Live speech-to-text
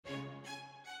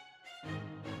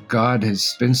God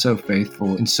has been so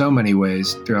faithful in so many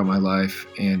ways throughout my life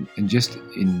and just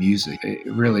in music. It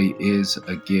really is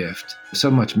a gift.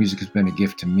 So much music has been a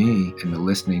gift to me, and the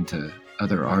listening to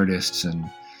other artists and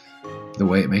the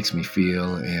way it makes me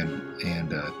feel and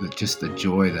just the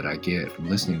joy that I get from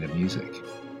listening to music.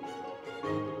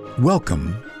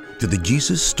 Welcome to the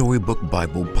Jesus Storybook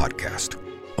Bible Podcast,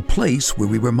 a place where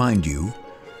we remind you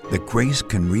that grace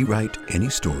can rewrite any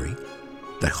story,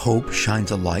 that hope shines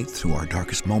a light through our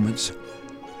darkest moments,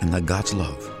 and that God's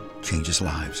love changes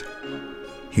lives.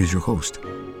 Here's your host,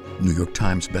 New York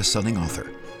Times bestselling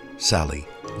author, Sally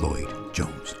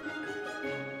Lloyd-Jones.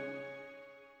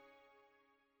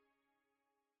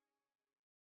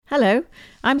 Hello,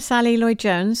 I'm Sally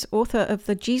Lloyd-Jones, author of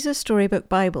the Jesus Storybook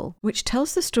Bible, which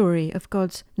tells the story of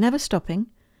God's never stopping,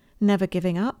 never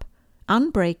giving up,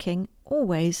 unbreaking,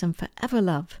 always and forever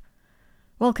love.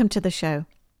 Welcome to the show.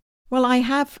 Well, I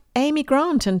have Amy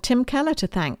Grant and Tim Keller to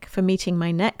thank for meeting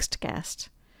my next guest.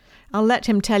 I'll let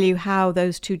him tell you how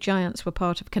those two giants were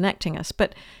part of connecting us,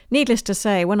 but needless to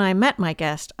say, when I met my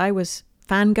guest, I was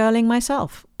fangirling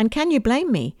myself. And can you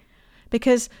blame me?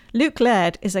 Because Luke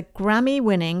Laird is a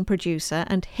Grammy-winning producer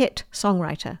and hit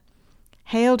songwriter,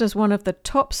 hailed as one of the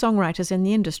top songwriters in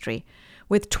the industry,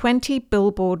 with 20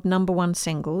 Billboard #1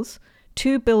 singles,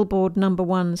 2 Billboard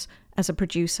 #1s as a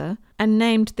producer, and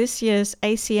named this year's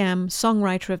ACM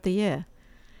Songwriter of the Year.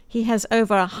 He has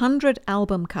over 100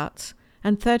 album cuts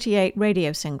and 38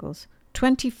 radio singles,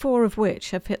 24 of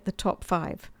which have hit the top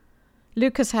 5.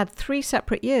 Luke has had 3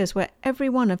 separate years where every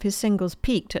one of his singles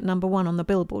peaked at #1 on the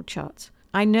Billboard charts.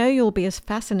 I know you'll be as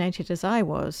fascinated as I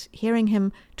was hearing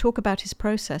him talk about his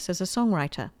process as a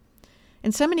songwriter.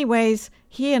 In so many ways,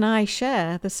 he and I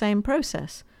share the same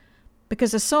process,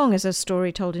 because a song is a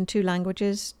story told in 2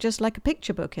 languages, just like a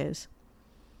picture book is.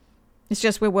 It's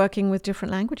just we're working with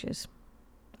different languages.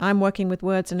 I'm working with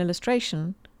words and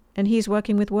illustration, and he's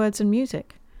working with words and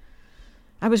music.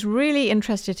 I was really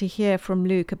interested to hear from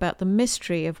Luke about the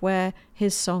mystery of where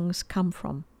his songs come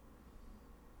from.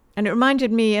 And it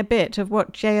reminded me a bit of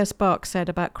what J.S. Bach said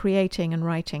about creating and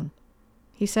writing.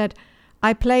 He said,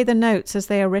 "I play the notes as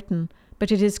they are written,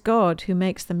 but it is God who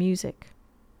makes the music."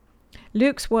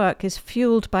 Luke's work is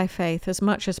fueled by faith as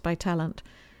much as by talent.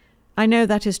 I know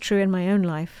that is true in my own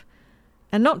life.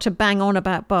 And not to bang on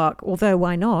about Bach, although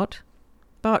why not?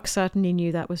 Bach certainly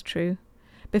knew that was true.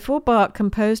 Before Bach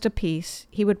composed a piece,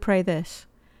 he would pray this: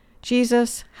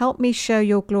 "Jesus, help me show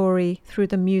your glory through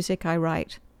the music I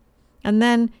write." And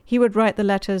then he would write the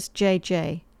letters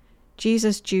JJ,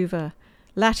 Jesus Juva,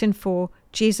 Latin for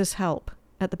Jesus help,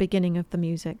 at the beginning of the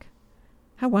music.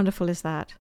 How wonderful is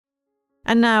that?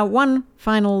 And now one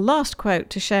final last quote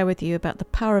to share with you about the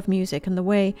power of music and the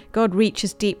way God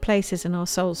reaches deep places in our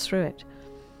souls through it.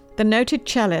 The noted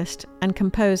cellist and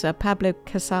composer Pablo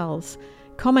Casals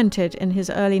commented in his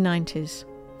early 90s,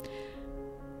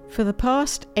 "For the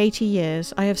past 80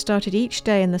 years, I have started each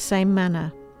day in the same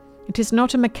manner. It is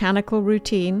not a mechanical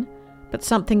routine, but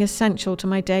something essential to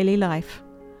my daily life.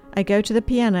 I go to the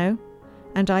piano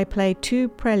and I play 2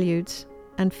 preludes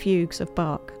and fugues of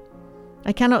Bach.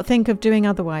 I cannot think of doing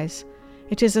otherwise.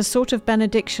 It is a sort of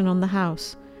benediction on the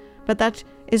house, but that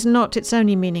is not its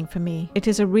only meaning for me. It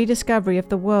is a rediscovery of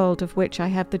the world of which I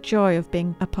have the joy of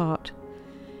being a part.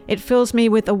 It fills me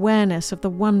with awareness of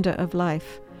the wonder of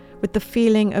life, with the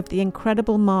feeling of the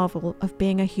incredible marvel of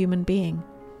being a human being.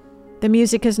 The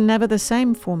music is never the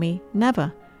same for me,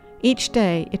 never. Each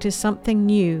day it is something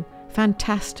new,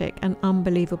 fantastic and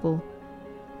unbelievable.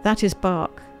 That is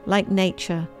Bach, like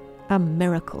nature, a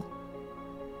miracle."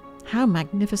 How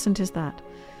magnificent is that?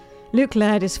 Luke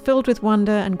Laird is filled with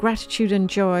wonder and gratitude and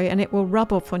joy, and it will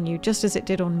rub off on you just as it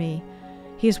did on me.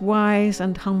 He is wise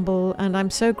and humble, and I'm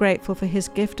so grateful for his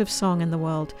gift of song in the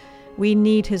world. We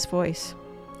need his voice,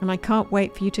 and I can't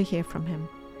wait for you to hear from him.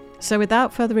 So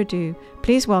without further ado,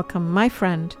 please welcome my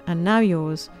friend, and now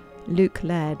yours, Luke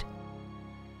Laird.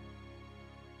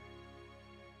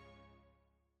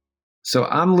 So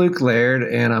I'm Luke Laird,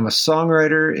 and I'm a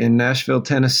songwriter in Nashville,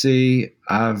 Tennessee.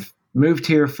 I've moved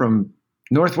here from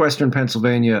northwestern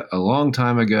Pennsylvania a long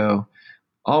time ago.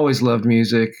 Always loved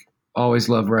music, always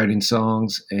loved writing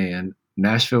songs, and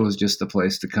Nashville was just the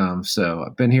place to come. So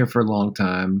I've been here for a long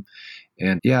time,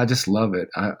 and yeah, I just love it.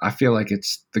 I feel like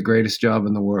it's the greatest job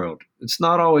in the world. It's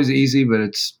not always easy, but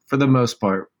it's, for the most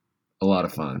part, a lot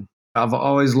of fun. I've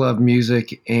always loved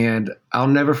music, and I'll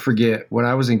never forget when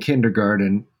I was in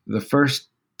kindergarten, the first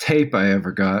tape I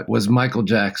ever got was Michael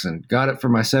Jackson. Got it for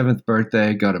my 7th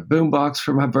birthday, got a boombox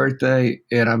for my birthday,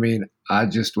 and I mean, I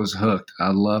just was hooked. I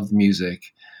love music.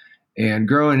 And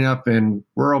growing up in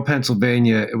rural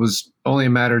Pennsylvania, it was only a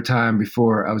matter of time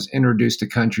before I was introduced to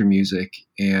country music.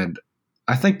 And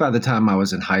I think by the time I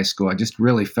was in high school, I just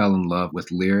really fell in love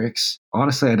with lyrics.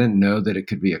 Honestly, I didn't know that it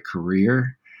could be a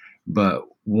career. But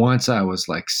once I was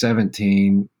like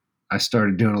 17, I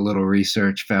started doing a little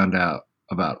research, found out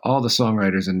about all the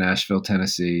songwriters in Nashville,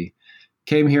 Tennessee,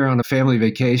 came here on a family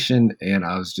vacation, and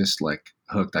I was just like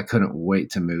hooked. I couldn't wait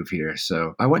to move here.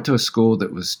 So I went to a school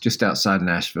that was just outside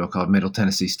Nashville called Middle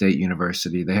Tennessee State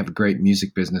University. They have a great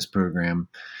music business program.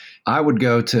 I would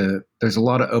go to, there's a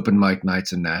lot of open mic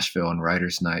nights in Nashville and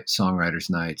writers' night, songwriters'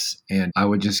 nights. And I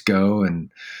would just go and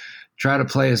try to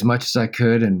play as much as I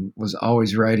could and was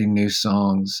always writing new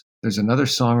songs. There's another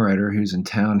songwriter who's in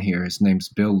town here. His name's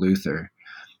Bill Luther.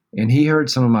 And he heard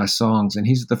some of my songs, and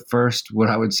he's the first, what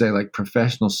I would say, like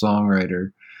professional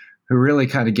songwriter who really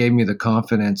kind of gave me the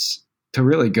confidence to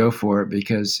really go for it,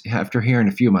 because after hearing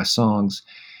a few of my songs,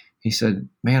 he said,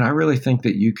 man, I really think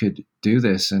that you could do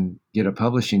this and get a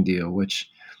publishing deal, which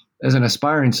as an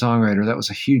aspiring songwriter, that was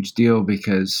a huge deal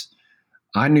because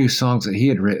I knew songs that he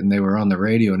had written. They were on the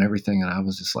radio and everything. And I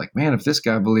was just like, man, if this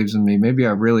guy believes in me, maybe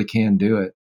I really can do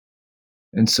it.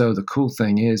 And so the cool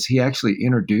thing is he actually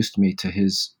introduced me to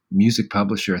his music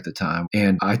publisher at the time.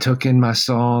 And I took in my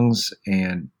songs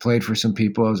and played for some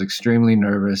people. I was extremely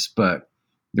nervous, but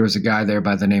there was a guy there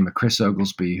by the name of Chris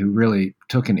Oglesby who really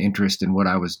took an interest in what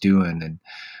I was doing. And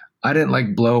I didn't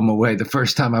like blow him away the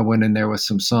first time I went in there with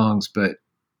some songs, but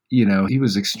he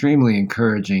was extremely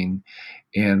encouraging,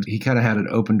 and he kind of had an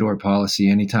open door policy.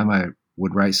 Anytime I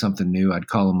would write something new, I'd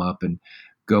call him up and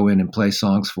go in and play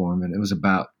songs for him. And it was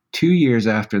about 2 years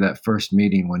after that first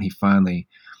meeting when he finally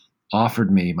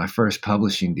offered me my first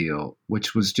publishing deal,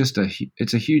 which was just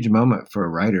it's a huge moment for a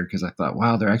writer, because I thought,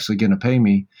 wow, they're actually going to pay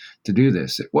me to do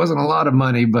this. It wasn't a lot of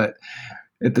money, but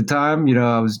at the time,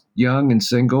 I was young and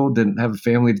single, didn't have a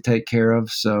family to take care of.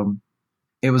 So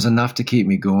it was enough to keep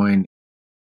me going.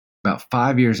 About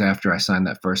 5 years after I signed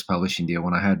that first publishing deal,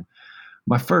 when I had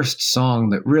my first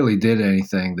song that really did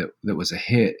anything, that was a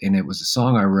hit, and it was a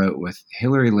song I wrote with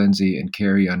Hillary Lindsey and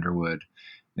Carrie Underwood.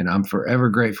 And I'm forever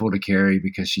grateful to Carrie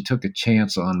because she took a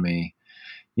chance on me,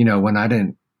 when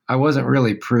I wasn't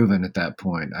really proven at that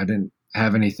point. I didn't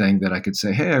have anything that I could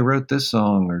say, hey, I wrote this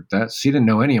song or that. She didn't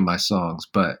know any of my songs,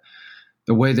 but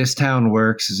the way this town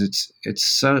works is it's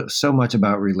so much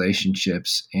about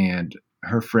relationships. And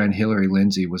her friend Hillary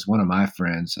Lindsey was one of my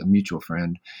friends, a mutual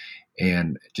friend,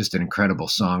 and just an incredible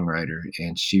songwriter.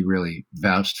 And she really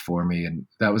vouched for me. And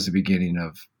that was the beginning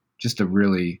of just a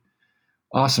really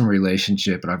awesome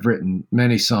relationship. And I've written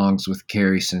many songs with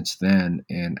Carrie since then.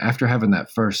 And after having that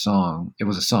first song, it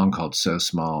was a song called So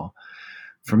Small.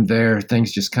 From there,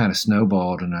 things just kind of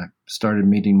snowballed, and I started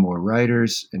meeting more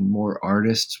writers, and more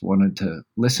artists wanted to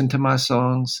listen to my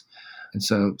songs. And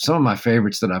so some of my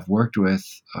favorites that I've worked with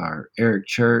are Eric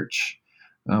Church.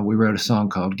 We wrote a song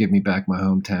called Give Me Back My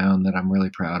Hometown that I'm really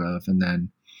proud of. And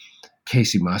then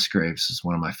Casey Musgraves is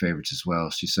one of my favorites as well.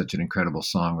 She's such an incredible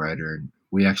songwriter. And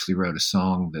we actually wrote a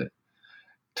song that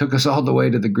took us all the way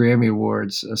to the Grammy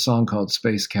Awards, a song called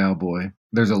Space Cowboy.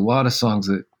 There's a lot of songs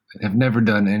that have never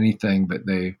done anything, but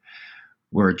they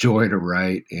were a joy to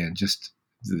write, and just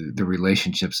the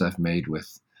relationships I've made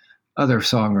with other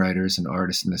songwriters and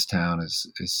artists in this town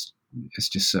is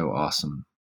just so awesome.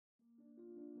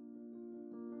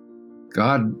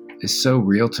 God is so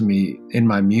real to me in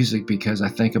my music because I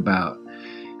think about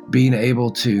being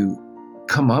able to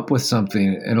come up with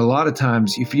something. And a lot of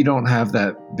times, if you don't have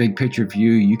that big picture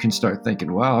view, you can start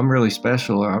thinking, wow, I'm really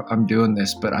special, or I'm doing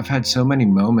this. But I've had so many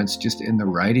moments just in the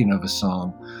writing of a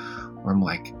song where I'm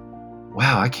like,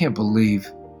 wow, I can't believe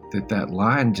that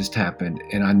line just happened.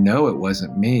 And I know it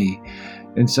wasn't me.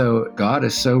 And so God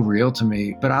is so real to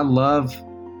me. But I love,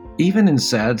 even in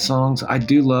sad songs, I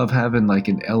do love having like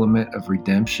an element of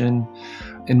redemption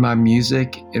in my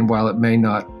music. And while it may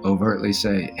not overtly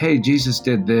say, hey, Jesus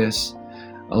did this,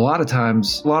 a lot of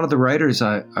times, a lot of the writers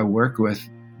I work with,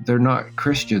 they're not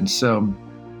Christians. So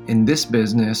in this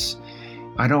business,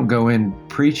 I don't go in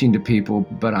preaching to people,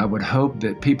 but I would hope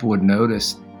that people would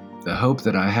notice the hope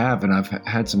that I have. And I've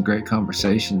had some great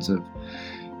conversations of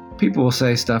people will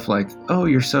say stuff like, oh,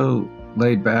 you're so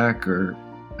laid back, or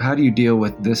how do you deal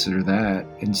with this or that?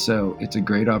 And so it's a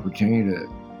great opportunity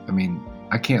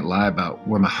I can't lie about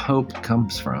where my hope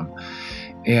comes from.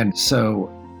 And so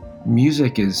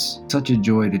music is such a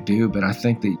joy to do, but I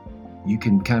think that you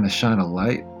can kind of shine a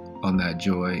light on that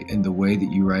joy in the way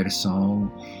that you write a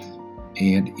song,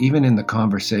 and even in the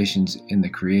conversations in the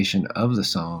creation of the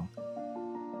song.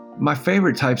 My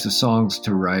favorite types of songs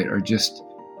to write are just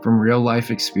from real life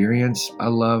experience. I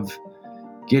love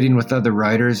getting with other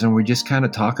writers, and we just kind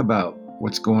of talk about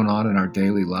what's going on in our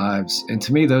daily lives. And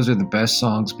to me, those are the best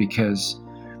songs, because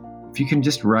if you can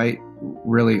just write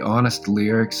really honest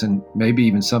lyrics and maybe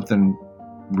even something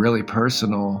really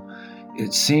personal,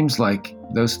 it seems like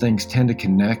those things tend to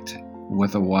connect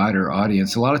with a wider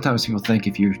audience. A lot of times people think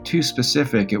if you're too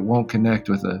specific, it won't connect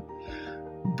with a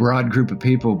broad group of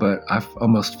people, but I've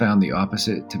almost found the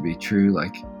opposite to be true.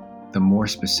 Like, the more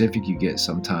specific you get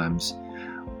sometimes,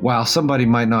 while somebody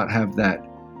might not have that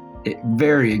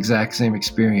very exact same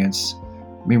experience,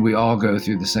 I mean, we all go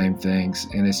through the same things,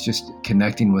 and it's just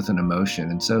connecting with an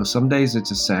emotion. And so some days it's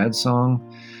a sad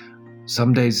song,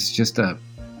 some days it's just a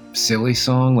silly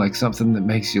song, like something that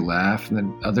makes you laugh, and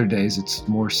then other days it's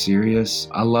more serious.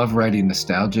 I love writing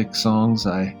nostalgic songs.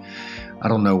 I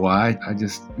don't know why. I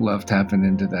just love tapping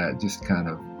into that just kind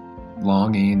of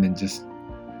longing, and just,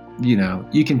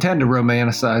 you can tend to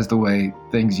romanticize the way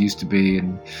things used to be,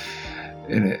 and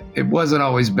it wasn't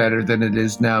always better than it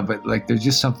is now, but like there's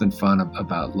just something fun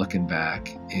about looking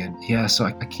back. And yeah, so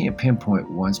I can't pinpoint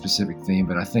one specific theme,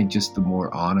 but I think just the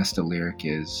more honest a lyric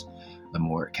is, the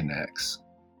more it connects.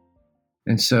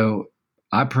 And so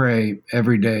I pray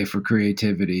every day for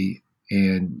creativity,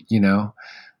 and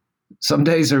some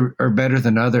days are better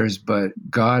than others, but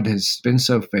God has been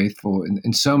so faithful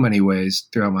in so many ways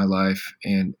throughout my life,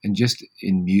 and just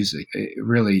in music. It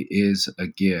really is a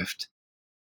gift.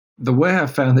 The way I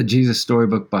found the Jesus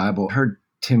Storybook Bible, I heard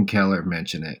Tim Keller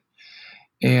mention it.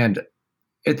 And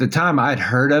at the time I'd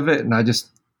heard of it, and I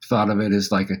just thought of it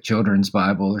as like a children's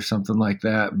Bible or something like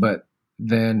that. But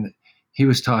then he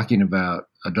was talking about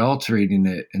adults reading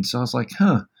it. And so I was like,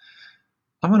 I'm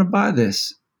going to buy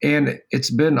this. And it's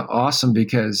been awesome,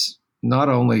 because not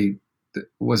only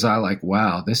was I like,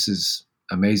 wow, this is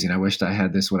amazing. I wished I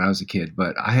had this when I was a kid,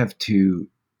 but I have 2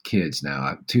 kids now. I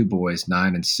have 2 boys,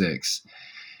 9 and 6.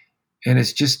 And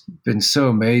it's just been so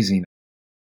amazing.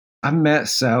 I met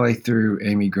Sally through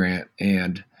Amy Grant,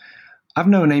 and I've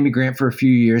known Amy Grant for a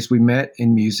few years. We met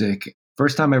in music.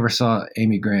 First time I ever saw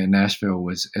Amy Grant in Nashville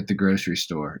was at the grocery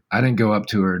store. I didn't go up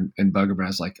to her and bug her, but I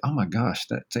was like, oh my gosh,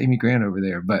 that's Amy Grant over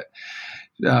there. But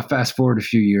fast forward a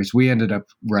few years, we ended up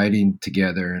writing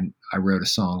together, and I wrote a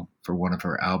song for one of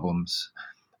her albums.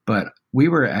 But we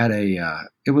were at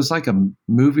it was like a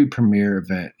movie premiere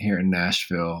event here in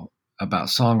Nashville about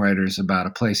songwriters, about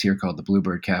a place here called the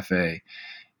Bluebird Cafe.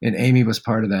 And Amy was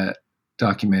part of that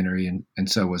documentary, and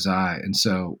so was I. And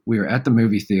so we were at the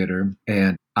movie theater,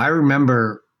 and I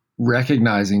remember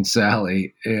recognizing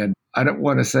Sally, and I don't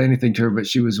want to say anything to her, but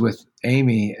she was with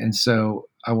Amy. And so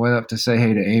I went up to say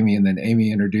hey to Amy, and then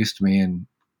Amy introduced me, and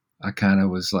I kind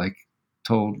of was like,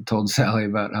 told Sally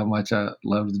about how much I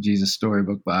loved the Jesus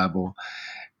Storybook Bible.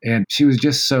 And she was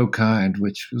just so kind,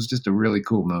 which was just a really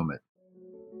cool moment.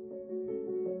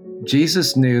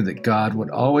 Jesus knew that God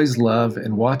would always love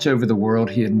and watch over the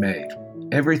world he had made,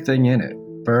 everything in it,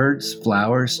 birds,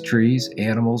 flowers, trees,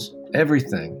 animals,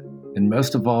 everything, and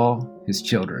most of all, his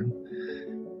children.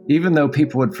 Even though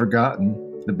people had forgotten,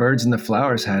 the birds and the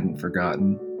flowers hadn't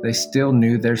forgotten, they still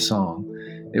knew their song.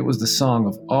 It was the song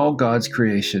of all God's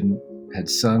creation had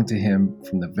sung to him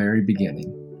from the very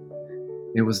beginning.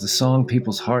 It was the song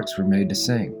people's hearts were made to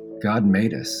sing. God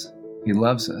made us. He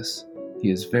loves us. He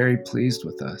is very pleased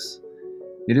with us.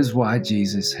 It is why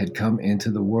Jesus had come into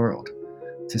the world,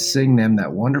 to sing them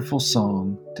that wonderful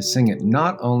song, to sing it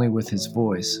not only with his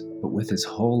voice, but with his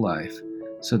whole life,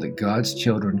 so that God's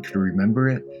children could remember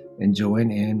it and join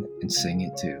in and sing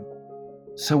it too.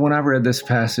 So when I read this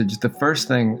passage, the first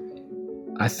thing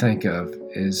I think of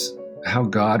is how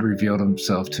God revealed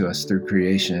himself to us through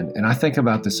creation. And I think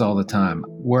about this all the time.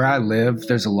 Where I live,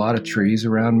 there's a lot of trees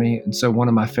around me. And so one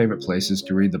of my favorite places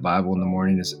to read the Bible in the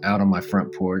morning is out on my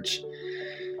front porch.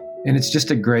 And it's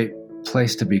just a great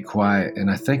place to be quiet.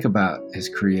 And I think about his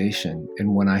creation.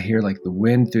 And when I hear like the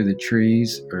wind through the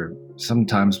trees, or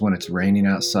sometimes when it's raining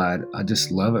outside, I just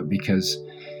love it, because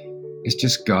it's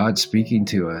just God speaking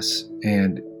to us.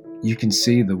 And you can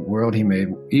see the world he made,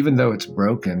 even though it's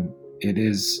broken,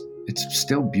 it's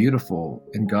still beautiful,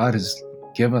 and God has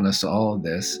given us all of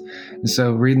this. And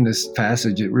so reading this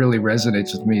passage, it really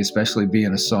resonates with me, especially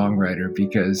being a songwriter,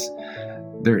 because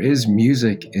there is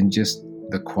music in just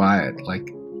the quiet. Like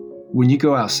when you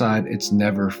go outside, it's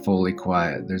never fully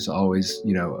quiet. There's always,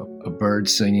 a bird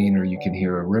singing, or you can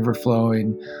hear a river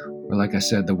flowing, or like I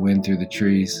said, the wind through the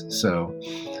trees. So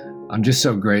I'm just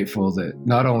so grateful that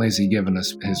not only has he given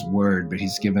us his word, but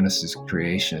he's given us his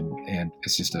creation, and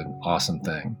it's just an awesome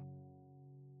thing.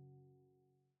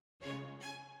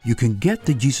 You can get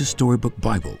the Jesus Storybook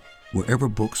Bible wherever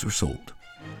books are sold.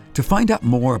 To find out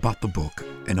more about the book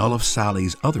and all of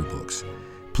Sally's other books,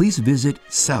 please please visit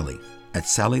Sally at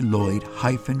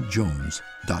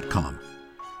sallyloyd-jones.com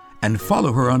and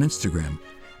follow her on Instagram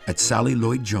at Sally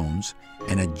Lloyd Jones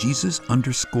and at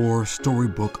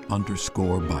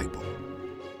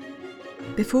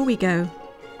Jesus_storybook_Bible. Before we go,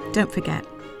 don't forget,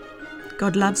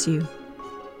 God loves you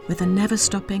with a never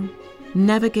stopping,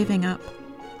 never giving up,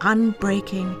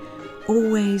 unbreaking,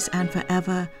 always and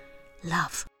forever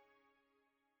love.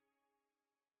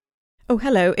 Oh,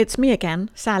 hello, it's me again,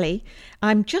 Sally.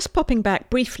 I'm just popping back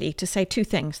briefly to say two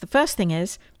things. The first thing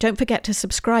is, don't forget to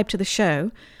subscribe to the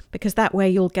show, because that way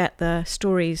you'll get the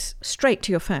stories straight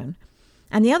to your phone.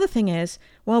 And the other thing is,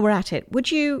 while we're at it,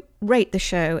 would you rate the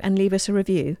show and leave us a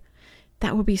review?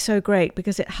 That would be so great,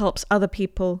 because it helps other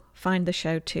people find the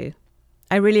show too.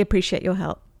 I really appreciate your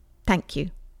help. Thank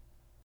you.